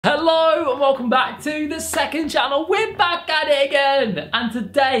welcome back to the second channel. We're back at it again. And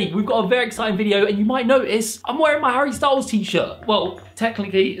today we've got a very exciting video, and you might notice I'm wearing my Harry Styles t-shirt. Well,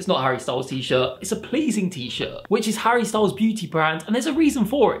 technically it's not a Harry Styles t-shirt, it's a Pleasing t-shirt, which is Harry Styles' beauty brand, and there's a reason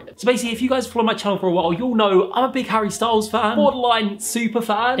for it. So basically, if you guys follow my channel for a while, you'll know I'm a big Harry Styles fan, borderline super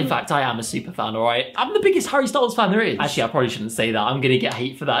fan. In fact, I am a super fan, all right? I'm the biggest Harry Styles fan there is. Actually, I probably shouldn't say that. I'm gonna get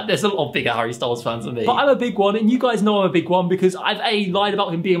hate for that. There's a lot of bigger Harry Styles fans than me. But I'm a big one, and you guys know I'm a big one because I've A, lied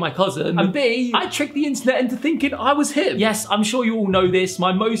about him being my cousin, and B, I tricked the internet into thinking I was him. Yes, I'm sure you all know this.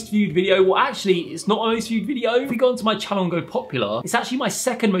 My most viewed video, well actually, it's not my most viewed video. If we go onto my channel and go popular, it's actually my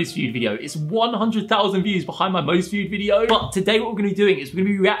second most viewed video. It's 100,000 views behind my most viewed video. But today what we're gonna be doing is we're gonna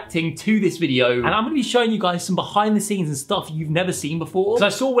be reacting to this video, and I'm gonna be showing you guys some behind the scenes and stuff you've never seen before. So I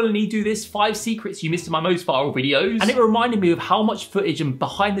saw Will and Lee do this 5 secrets you missed in my most viral videos, and it reminded me of how much footage and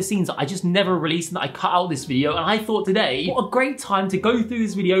behind the scenes that I just never released and that I cut out this video. And I thought today, what a great time to go through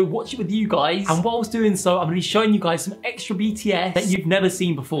this video, watch it with you guys, and whilst doing so, I'm gonna be showing you guys some extra BTS that you've never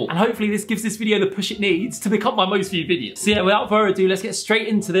seen before. And hopefully this gives this video the push it needs to become my most viewed video. So yeah, without further ado, let's get straight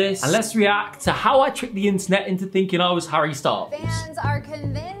into this and let's react to how I tricked the internet into thinking I was Harry Styles. Fans are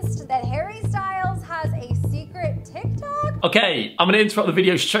convinced that Harry Styles has a secret TikTok. Okay, I'm gonna interrupt the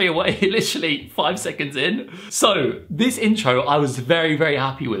video straight away, literally 5 seconds in. So this intro I was very, very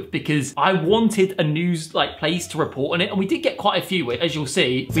happy with because I wanted a news place to report on it, and we did get quite a few, as you'll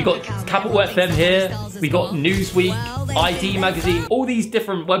see. We got Capital FM here, we got Newsweek, ID Magazine, all these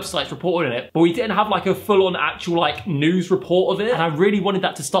different websites reporting on it, but we didn't have like a full-on actual news report of it, and I really wanted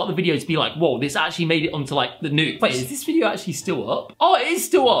that to start the video to be like, whoa, this actually made it onto the news. Wait, is this video actually still up? Oh, it is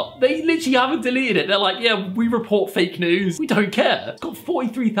still up. They literally haven't deleted it. They're like, yeah, we report fake news. We don't care. It's got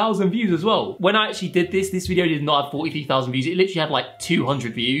 43,000 views as well. When I actually did this video did not have 43,000 views. It literally had like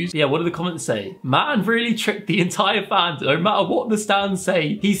 200 views. Yeah, what do the comments say? Man really tricked the entire fans. No matter what the stands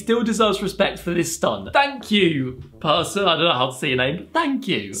say, he still deserves respect for this stunt. Thank you, person. I don't know how to say your name, but thank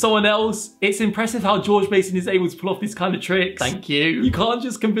you. Someone else, it's impressive how Georgemason is able to pull off this kind of tricks. Thank you. You can't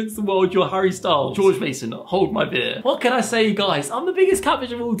just convince the world you're Harry Styles. Georgemason, hold my beer. What can I say, guys? I'm the biggest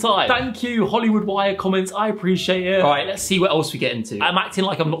catfish of all time. Thank you, Hollywood Wire comments. I appreciate it. All right, let's see what else we get into. I'm acting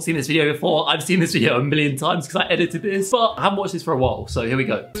like I've not seen this video before. I've seen this video a million times because I edited this, but I haven't watched this for a while, so here we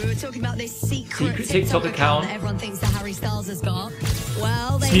go. We were talking about this secret TikTok account that everyone thinks that Harry Styles has got.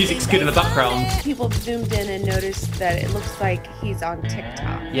 Well, this music's good in the background. People zoomed in and noticed that it looks like he's on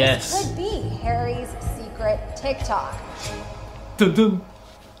TikTok. Yes. Could be Harry's secret TikTok. Dun dun.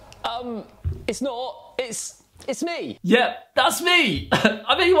 It's not. It's me. Yeah, that's me.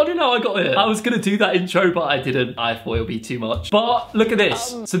 I bet you want to know how I got here. I was gonna do that intro, but I didn't. I thought it would be too much. But look at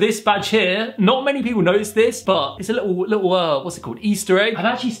this. So this badge here, not many people notice this, but it's a little what's it called? Easter egg. I've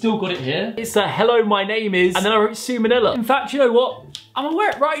actually still got it here. It's a hello, my name is, and then I wrote Sue Manila. In fact, you know what? I'm gonna wear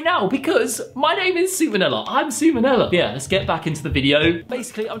it right now because my name is Sue Manila. I'm Sue Manila. Yeah, let's get back into the video.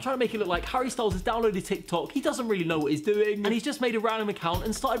 Basically, I'm trying to make it look like Harry Styles has downloaded TikTok. He doesn't really know what he's doing, and he's just made a random account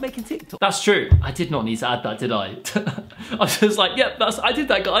and started making TikTok. That's true. I did not need to add that, did I? I was just like, yep, I did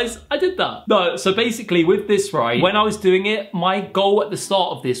that, guys. I did that. No, so basically with this, right, when I was doing it, my goal at the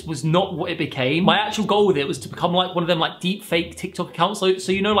start of this was not what it became. My actual goal with it was to become like one of them deep fake TikTok accounts. So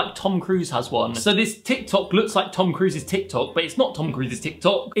you know, like Tom Cruise has one. So this TikTok looks like Tom Cruise's TikTok, but it's not Tom Cruise's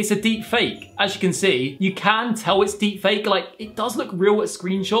TikTok. It's a deep fake. As you can see, you can tell it's deep fake. Like, it does look real at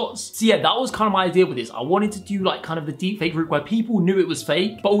screenshots. So yeah, that was kind of my idea with this. I wanted to do kind of the deep fake route where people knew it was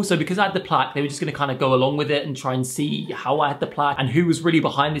fake, but also because I had the plaque, they were just gonna kind of go along with it and try and see how I had the plaque and who was really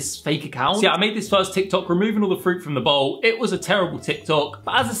behind this fake account. So yeah, I made this first TikTok removing all the fruit from the bowl. It was a terrible TikTok,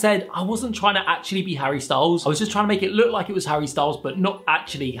 but as I said, I wasn't trying to actually be Harry Styles. I was just trying to make it look like it was Harry Styles, but not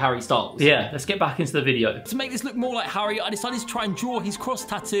actually Harry Styles. But yeah, let's get back into the video. To make this look more like Harry, I decided to try and draw his cross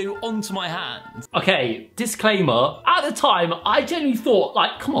tattoo onto my hand. Okay, disclaimer. At the time, I genuinely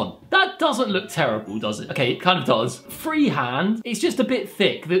thought, come on, that doesn't look terrible, does it? Okay, it kind of does. Freehand, it's just a bit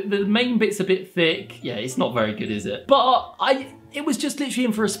thick. The main bit's a bit thick. Yeah, it's not very good, is it? But it was just literally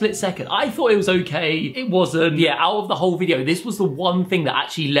in for a split second. I thought it was okay. It wasn't. Yeah, out of the whole video, this was the one thing that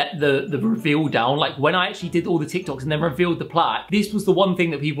actually let the reveal down. Like, when I actually did all the TikToks and then revealed the plaque, this was the one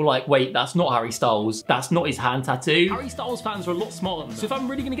thing that people were like, wait, that's not Harry Styles. That's not his hand tattoo. Harry Styles fans are a lot smarter than that. So if I'm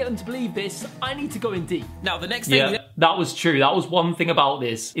really gonna get them to believe this, I need to go in deep. Now, the next thing... Yeah, That was true. That was one thing about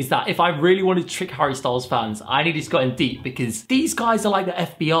this, is that if I really wanted to trick Harry Styles fans, I needed to go in deep because these guys are like the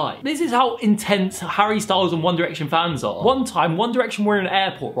FBI. This is how intense Harry Styles and One Direction fans are. One time, One Direction were in an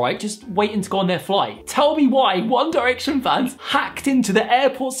airport, right? Just waiting to go on their flight. Tell me why One Direction fans hacked into the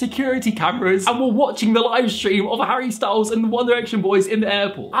airport security cameras and were watching the live stream of Harry Styles and the One Direction boys in the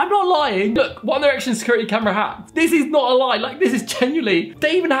airport. I'm not lying. Look, One Direction security camera hacked. This is not a lie. Like, this is genuinely.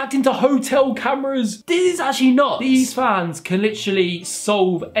 They even hacked into hotel cameras. This is actually nuts. These fans can literally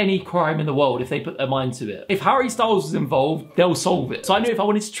solve any crime in the world if they put their mind to it. If Harry Styles was involved, they'll solve it. So I knew if I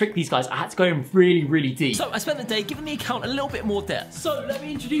wanted to trick these guys, I had to go in really, really deep. So I spent the day giving the account a little bit more depth. So let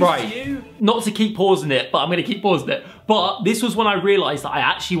me introduce to you, not to keep pausing it, but I'm gonna keep pausing it. But this was when I realized that I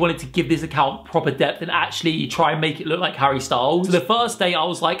actually wanted to give this account proper depth and actually try and make it look like Harry Styles. So the first day I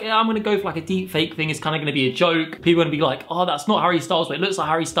was like, yeah, I'm gonna go for like a deep fake thing. It's kind of gonna be a joke. People are gonna be like, oh, that's not Harry Styles, but it looks like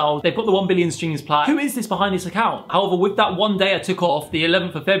Harry Styles. They've got the 1 billion streams plaque. Who is this behind this account? However, with that one day I took off, the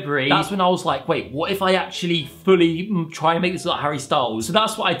 11th of February, that's when I was like, wait, what if I actually fully try and make this look like Harry Styles? So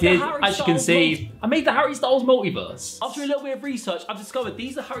that's what I did. As you can see, I made the Harry Styles multiverse. After a little bit of research, I've discovered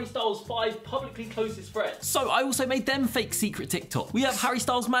these are Harry Styles' 5 publicly closest friends. So I also made them fake secret TikTok. We have Harry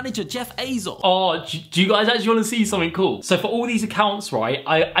Styles' manager, Jeff Azor. Oh, do you guys actually want to see something cool? So for all these accounts, right,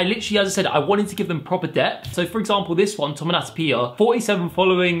 I literally, as I said, I wanted to give them proper depth. So for example, this one, Tomanatapia, 47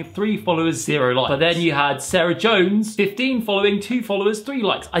 following, 3 followers, 0 likes. But then you had Sarah Jones, 15 following, 2 followers, 3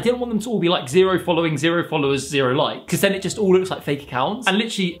 likes. I didn't want them to all be like 0 following, 0 followers, 0 likes, because then it just all looks like fake accounts. And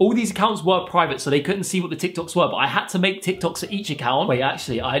literally all these accounts were private, so they couldn't see what the TikToks were, but I had to make TikToks for each account. Wait,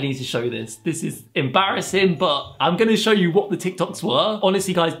 actually, I need to show this. This is embarrassing, but I'm gonna show you what the TikToks were.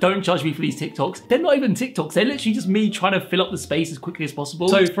 Honestly, guys, don't judge me for these TikToks. They're not even TikToks. They're literally just me trying to fill up the space as quickly as possible.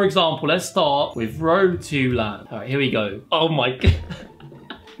 So for example, let's start with Road to Land. All right, here we go. Oh my God.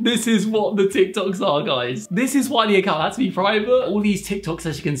 This is what the TikToks are, guys. This is why the account had to be private. All these TikToks,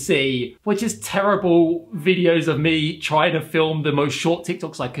 as you can see, were just terrible videos of me trying to film the most short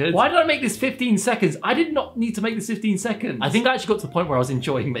TikToks I could. Why did I make this 15 seconds? I did not need to make this 15 seconds. I think I actually got to the point where I was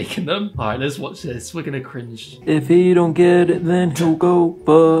enjoying making them. All right, let's watch this. We're gonna cringe. If he don't get it, then he'll go,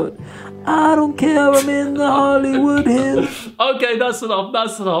 but I don't care, I'm in the Hollywood Hills. Okay, that's enough,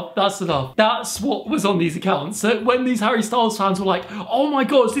 that's enough, that's enough. That's what was on these accounts. So when these Harry Styles fans were like, oh my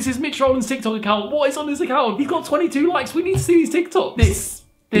gosh, this is Mitch Rowland's TikTok account. What is on this account? He's got 22 likes. We need to see these TikToks.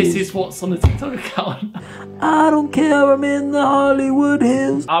 This is what's on the TikTok account. I don't care, I'm in the Hollywood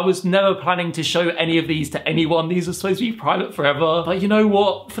Hills. I was never planning to show any of these to anyone. These are supposed to be private forever. But you know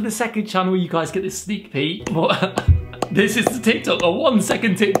what? For the second channel, you guys get this sneak peek. This is the TikTok, a 1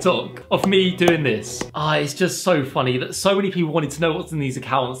 second TikTok of me doing this. It's just so funny that so many people wanted to know what's in these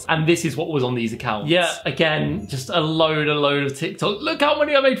accounts, and this is what was on these accounts. Yeah, again, just a load of TikTok. Look how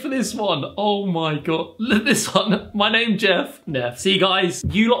many I made for this one. Oh my God, look at this one. My name, Jeff. Neff. See guys,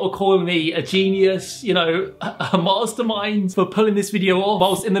 you lot were calling me a genius, you know, a mastermind for pulling this video off.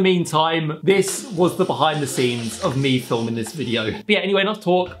 Whilst in the meantime, this was the behind the scenes of me filming this video. But yeah, anyway, enough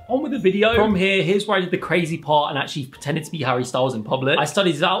talk, on with the video. From here, here's where I did the crazy part and actually pretended to be Harry Styles in public. I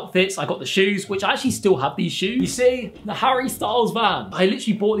studied his outfits, I got the shoes, which I actually still have these shoes. You see, the Harry Styles van. I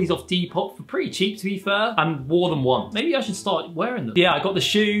literally bought these off Depop for pretty cheap, to be fair, and wore them once. Maybe I should start wearing them. Yeah, I got the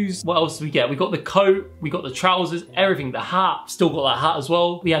shoes. What else did we get? We got the coat, we got the trousers, everything, the hat. Still got that hat as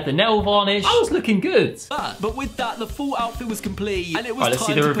well. We had the nail varnish. I was looking good. But with that, the full outfit was complete, and it was let's time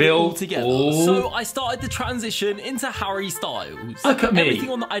see the to reveal. put it all together. Ooh. So I started the transition into Harry Styles. Look at me.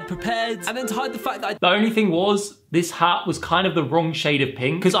 Everything on that I'd prepared, and then to hide the fact that The only thing was, this hat was kind of the wrong shade of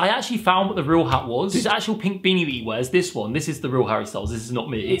pink, because I actually found what the real hat was. This actual pink beanie that he wears, this one, this is the real Harry Styles, this is not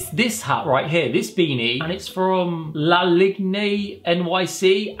me. It's this hat right here, this beanie, and it's from La Ligne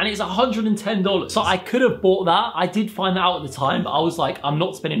NYC, and it's $110. So I could have bought that. I did find that out at the time, but I was like, I'm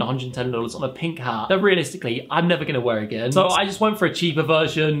not spending $110 on a pink hat that realistically, I'm never gonna wear again. So I just went for a cheaper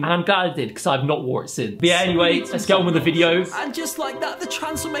version, and I'm glad I did, because I've not wore it since. But yeah, anyway, let's get on with the video. And just like that, the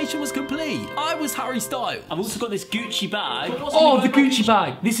transformation was complete. I was Harry Styles. I've also got this Gucci bag. Oh, the Gucci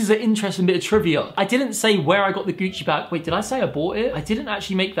bag. This is an interesting bit of trivia. I didn't say where I got the Gucci bag. Wait, did I say I bought it? I didn't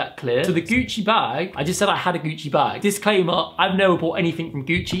actually make that clear. So the Gucci bag, I just said I had a Gucci bag. Disclaimer, I've never bought anything from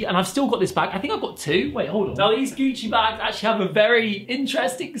Gucci, and I've still got this bag. I think I've got 2. Wait, hold on. Now these Gucci bags actually have a very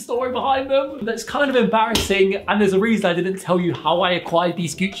interesting story behind them that's kind of embarrassing, and there's a reason I didn't tell you how I acquired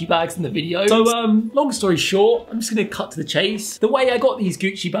these Gucci bags in the video. So long story short, I'm just gonna cut to the chase. The way I got these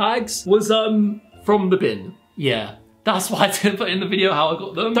Gucci bags was from the bin. Yeah. That's why I didn't put in the video how I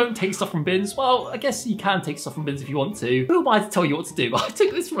got them. Don't take stuff from bins. Well, I guess you can take stuff from bins if you want to. Who am I to tell you what to do? I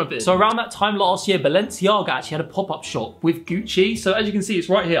took this from a bin. So around that time last year, Balenciaga actually had a pop-up shop with Gucci. So as you can see, it's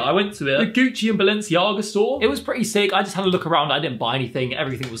right here. I went to it. The Gucci and Balenciaga store. It was pretty sick. I just had a look around. I didn't buy anything.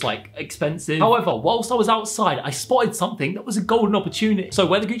 Everything was like expensive. However, whilst I was outside, I spotted something that was a golden opportunity. So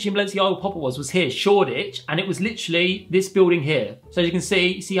where the Gucci and Balenciaga pop-up was here, Shoreditch, and it was literally this building here. So as you can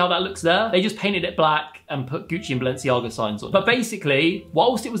see how that looks there? They just painted it black and put Gucci and Balenciaga signs on. But basically,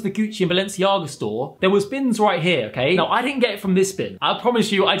 whilst it was the Gucci and Balenciaga store, there was bins right here, okay? Now, I didn't get it from this bin. I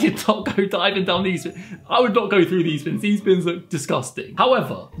promise you, I did not go diving down these bins. I would not go through these bins. These bins look disgusting.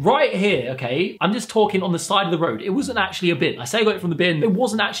 However, right here, okay, I'm just talking on the side of the road. It wasn't actually a bin. I say I got it from the bin. It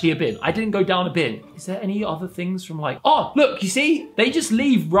wasn't actually a bin. I didn't go down a bin. Is there any other things from like, oh, look, you see? They just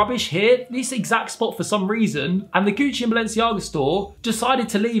leave rubbish here, this exact spot for some reason, and the Gucci and Balenciaga store decided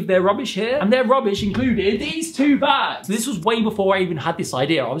to leave their rubbish here, and their rubbish included these 2 bags. This was way before I even had this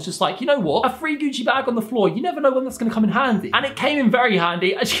idea. I was just like, you know what? A free Gucci bag on the floor, you never know when that's gonna come in handy. And it came in very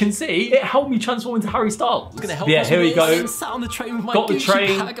handy. As you can see, it helped me transform into Harry Styles. Gonna help yeah, us here we with go. this. Sat on the train with my Got the Gucci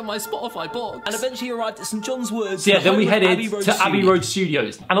train. bag and my Spotify box, and eventually arrived at St John's Wood. So yeah, then we headed to Abbey Studios. Road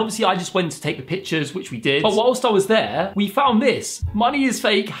Studios. And obviously I just went to take the pictures, which we did. But whilst I was there, we found this. Money is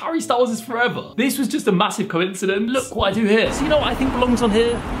fake, Harry Styles is forever. This was just a massive coincidence. Look what I do here. So you know what I think belongs on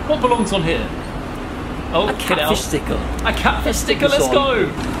here? What belongs on here? Oh, A catfish sticker. A catfish sticker, let's go.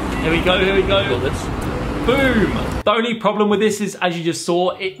 Here we go, here we go. Got this. Boom! The only problem with this is, as you just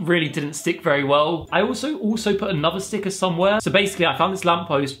saw, it really didn't stick very well. I also put another sticker somewhere. So basically, I found this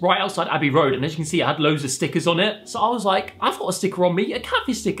lamppost right outside Abbey Road, and as you can see, it had loads of stickers on it. So I was like, I've got a sticker on me, a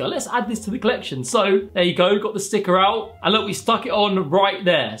catfish sticker. Let's add this to the collection. So there you go, got the sticker out. And look, we stuck it on right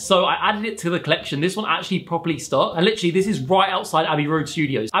there. So I added it to the collection. This one actually properly stuck. And literally, this is right outside Abbey Road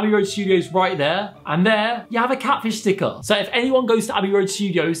Studios. Abbey Road Studios right there. And there, you have a catfish sticker. So if anyone goes to Abbey Road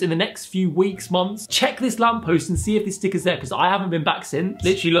Studios in the next few weeks, months, check this lamppost and see if this sticker's there, because I haven't been back since.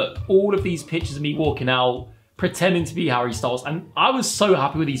 Literally, look, all of these pictures of me walking out, pretending to be Harry Styles, and I was so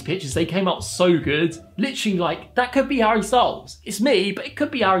happy with these pictures. They came out so good. Literally, like, that could be Harry Styles. It's me, but it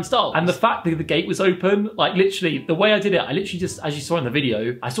could be Harry Styles. And the fact that the gate was open, like, literally, the way I did it, I literally just, as you saw in the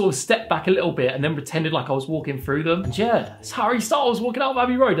video, I sort of stepped back a little bit and then pretended like I was walking through them. And yeah, it's Harry Styles walking out of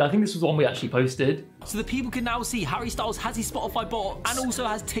Abbey Road. I think this was the one we actually posted. So the people can now see Harry Styles has his Spotify box and also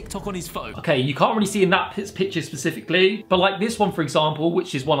has TikTok on his phone. Okay, you can't really see in that picture specifically, but like this one, for example,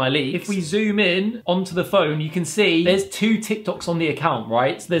 which is one I leaked, if we zoom in onto the phone, you can see there's 2 TikToks on the account,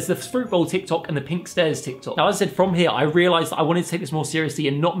 right? So there's the Fruit Bowl TikTok and the Pink Stairs TikTok. Now, as I said, from here, I realized that I wanted to take this more seriously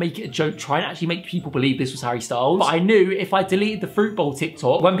and not make it a joke, try and actually make people believe this was Harry Styles. But I knew if I deleted the Fruit Bowl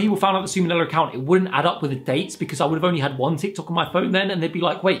TikTok, when people found out the Sumanella account, it wouldn't add up with the dates, because I would have only had 1 TikTok on my phone then, and they'd be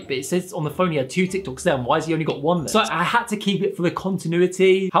like, wait, but it says on the phone he had 2 TikToks then, why has he only got 1 then? So I had to keep it for the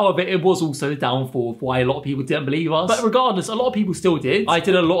continuity. However, it was also the downfall of why a lot of people didn't believe us. But regardless, a lot of people still did. I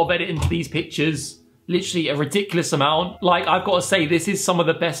did a lot of editing to these pictures. Literally a ridiculous amount. Like, I've got to say, this is some of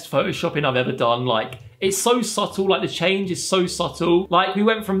the best photoshopping I've ever done. Like, it's so subtle. Like, the change is so subtle. Like, we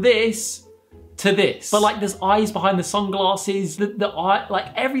went from this to this, but like there's eyes behind the sunglasses, the eye,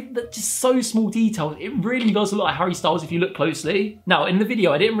 like just so small details. It really does look like Harry Styles if you look closely. Now in the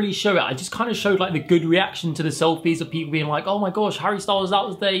video I didn't really show it, I just kind of showed like the good reaction to the selfies of people being like, oh my gosh, Harry Styles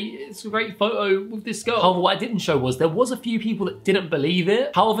out today, it's a great photo with this girl. However, what I didn't show was there was a few people that didn't believe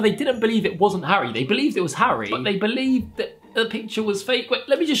it. However, they didn't believe it wasn't Harry. They believed it was Harry, but they believed that the picture was fake. Wait,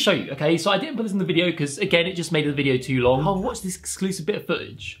 let me just show you, okay? So I didn't put this in the video because, again, it just made the video too long. Oh, watch this exclusive bit of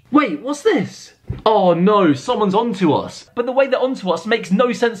footage. Wait, what's this? Oh no, someone's onto us. But the way they're onto us makes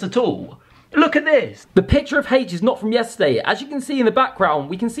no sense at all. Look at this. The picture of H is not from yesterday. As you can see in the background,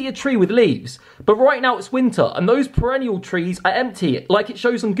 we can see a tree with leaves. But right now it's winter, and those perennial trees are empty, like it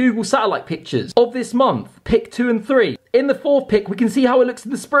shows on Google satellite pictures of this month, pic 2 and 3. In the 4th pic, we can see how it looks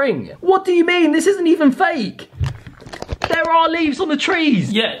in the spring. What do you mean? This isn't even fake. There are leaves on the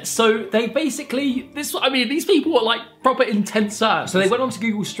trees. Yeah, so they basically, these people were like proper intense fans. So they went onto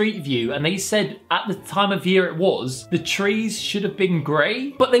Google Street View and they said at the time of year it was, the trees should have been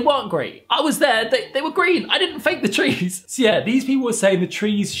grey, but they weren't grey. I was there, they were green. I didn't fake the trees. So yeah, these people were saying the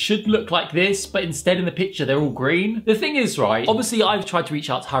trees should look like this, but instead in the picture, they're all green. The thing is, right, obviously I've tried to reach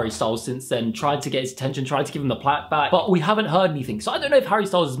out to Harry Styles since then, tried to get his attention, tried to give him the plaque back, but we haven't heard anything. So I don't know if Harry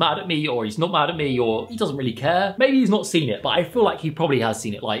Styles is mad at me or he's not mad at me or he doesn't really care. Maybe he's not seen seen it, but I feel like he probably has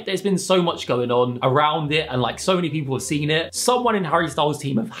seen it. Like, there's been so much going on around it, and like so many people have seen it. Someone in Harry Styles'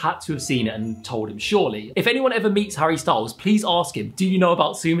 team have had to have seen it and told him, surely. If anyone ever meets Harry Styles, please ask him, do you know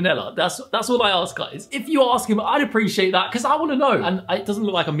about Sue Manella? That's all I ask, guys. If you ask him, I'd appreciate that, because I want to know. And it doesn't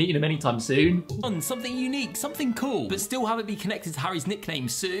look like I'm meeting him anytime soon. Something unique, something cool, but still have it be connected to Harry's nickname,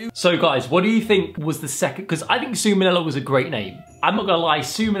 Sue. So guys, what do you think was the second? Because I think Sue Manella was a great name. I'm not gonna lie,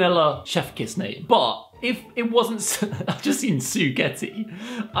 Sue Manella, chef kiss name. But if it wasn't, I've just seen Sue Getty.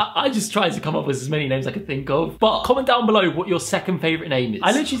 I just tried to come up with as many names I could think of. But comment down below what your second favorite name is.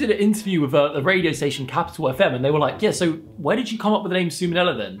 I literally did an interview with the radio station Capital FM, and they were like, yeah, so where did you come up with the name Sue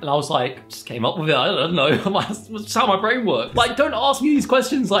Manella then? And I was like, just came up with it, I don't know. That's how my brain works. Like, don't ask me these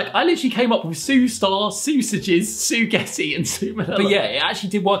questions. Like, I literally came up with Sue Star, Sausages, Sue Getty, and Sue Manella. But yeah, it actually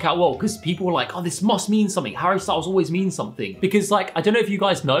did work out well, because people were like, oh, this must mean something. Harry Styles always means something. Because like, I don't know if you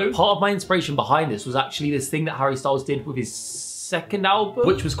guys know, part of my inspiration behind this was actually this thing that Harry Styles did with his second album,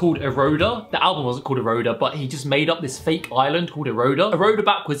 which was called Eroda. The album wasn't called Eroda, but he just made up this fake island called Eroda. Eroda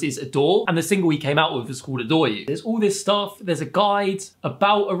backwards is Adore, and the single he came out with was called Adore You. There's all this stuff, there's a guide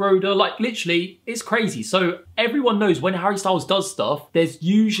about Eroda, like literally, it's crazy. So everyone knows when Harry Styles does stuff, there's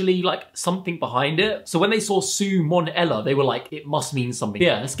usually like something behind it. So when they saw Sue Monella, they were like, it must mean something.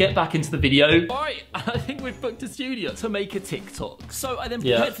 Yeah, let's get back into the video. All right, I think we've booked a studio to make a TikTok. So I then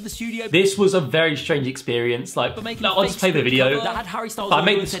prepared for the studio. This was a very strange experience. Like, I'll just play the video. That had Harry Styles. I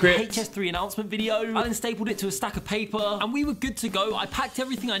made the script. HS3 announcement video. I then stapled it to a stack of paper, and we were good to go. I packed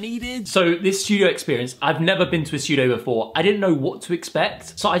everything I needed. So this studio experience, I've never been to a studio before. I didn't know what to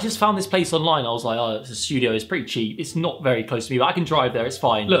expect. So I just found this place online. I was like, oh, it's a studio. It's pretty cheap. It's not very close to me, but I can drive there. It's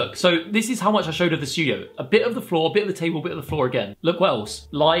fine. Look, so this is how much I showed of the studio. A bit of the floor, a bit of the table, a bit of the floor again. Look what else.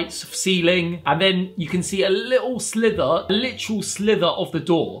 Lights, ceiling, and then you can see a little slither, a literal slither of the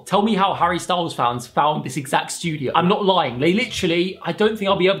door. Tell me how Harry Styles fans found this exact studio. I'm not lying. They literally, I don't think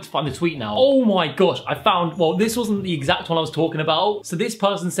I'll be able to find the tweet now. Oh my gosh, I found, well, this wasn't the exact one I was talking about. So this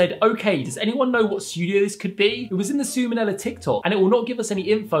person said, okay, does anyone know what studio this could be? It was in the Sue Manella TikTok, and it will not give us any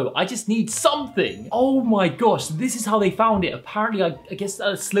info. I just need something. Oh my gosh, this is how they found it. Apparently, I guess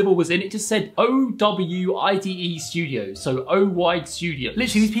a sliver was in. It just said OWIDE Studio, so O-Wide Studio.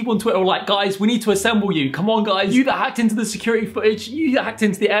 Literally, these people on Twitter were like, guys, we need to assemble you. Come on, guys. You that hacked into the security footage, you that hacked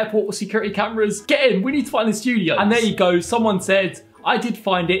into the airport with security cameras, get in. We need to find the studio. And there you go. Someone said, I did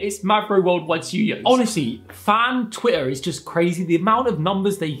find it. It's Mavro Worldwide Studios. Honestly, fan Twitter is just crazy. The amount of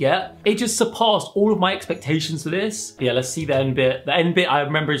numbers they get, it just surpassed all of my expectations for this. Yeah, let's see the end bit. The end bit, I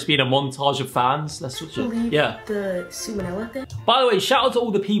remember it's being a montage of fans. Let's switch it. Yeah. The Sue Manella thing. By the way, shout out to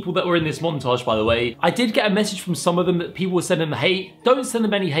all the people that were in this montage, by the way. I did get a message from some of them that people were sending them hate. Don't send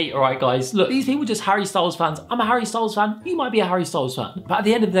them any hate, all right, guys? Look, these people are just Harry Styles fans. I'm a Harry Styles fan. You might be a Harry Styles fan. But at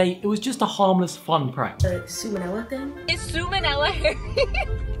the end of the day, it was just a harmless, fun prank. The Sue Manella thing. Is Sue Manella Harry?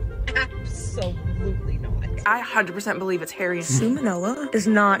 Absolutely not. I 100% believe it's Harry. Sue Manella is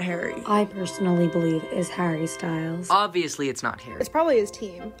not Harry. I personally believe is Harry Styles. Obviously, it's not Harry. It's probably his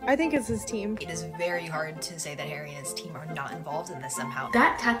team. I think it's his team. It is very hard to say that Harry and his team are not involved in this somehow.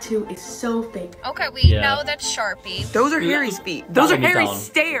 That tattoo is so fake. Okay, we know that's Sharpie. Those are Harry's feet. Those are Harry's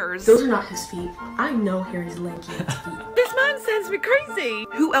stairs. Those are not his feet. I know Harry's lanky feet. This man sends me crazy.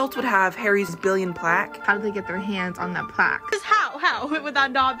 Who else would have Harry's billion plaque? How did they get their hands on that plaque? Just how? Would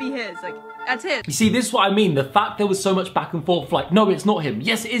that not be his? Like, that's his. You see, this is what I mean. The fact there was so much back and forth, like, no, it's not him.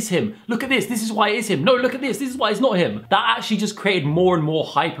 Yes, it is him. Look at this. This is why it is him. No, look at this. This is why it's not him. That actually just created more and more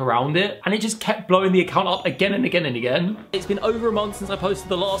hype around it. And it just kept blowing the account up again and again and again. It's been over a month since I posted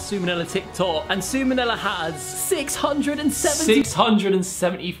the last Sue Manella TikTok, and Sue Manella has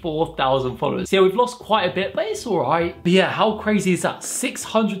 674,000 followers. So yeah, we've lost quite a bit, but it's all right. But yeah, how crazy is that?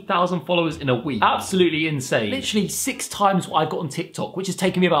 600,000 followers in a week. Absolutely insane. Literally 6 times what I got on TikTok, which has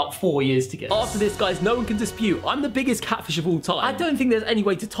taken me about 4 years to get. After this, guys, no one can dispute I'm the biggest catfish of all time. I don't think there's any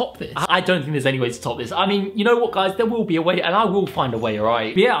way to top this. I don't think there's any way to top this. I mean, you know what, guys? There will be a way, and I will find a way, all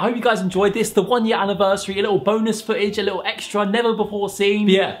right? But yeah, I hope you guys enjoyed this. The 1 year anniversary, a little bonus footage, a little extra, never before seen.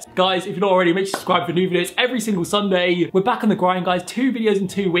 But yeah, guys, if you're not already, make sure to subscribe for new videos every single Sunday. We're back on the grind, guys. 2 videos in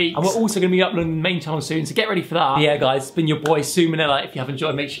 2 weeks. And we're also going to be uploading the main channel soon, so get ready for that. But yeah, guys, it's been your boy, Sue Manella. If you have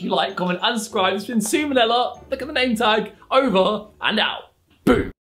enjoyed, make sure you like, comment, and subscribe. It's been Sue Manella. Look at the name tag. Over and out. Boom.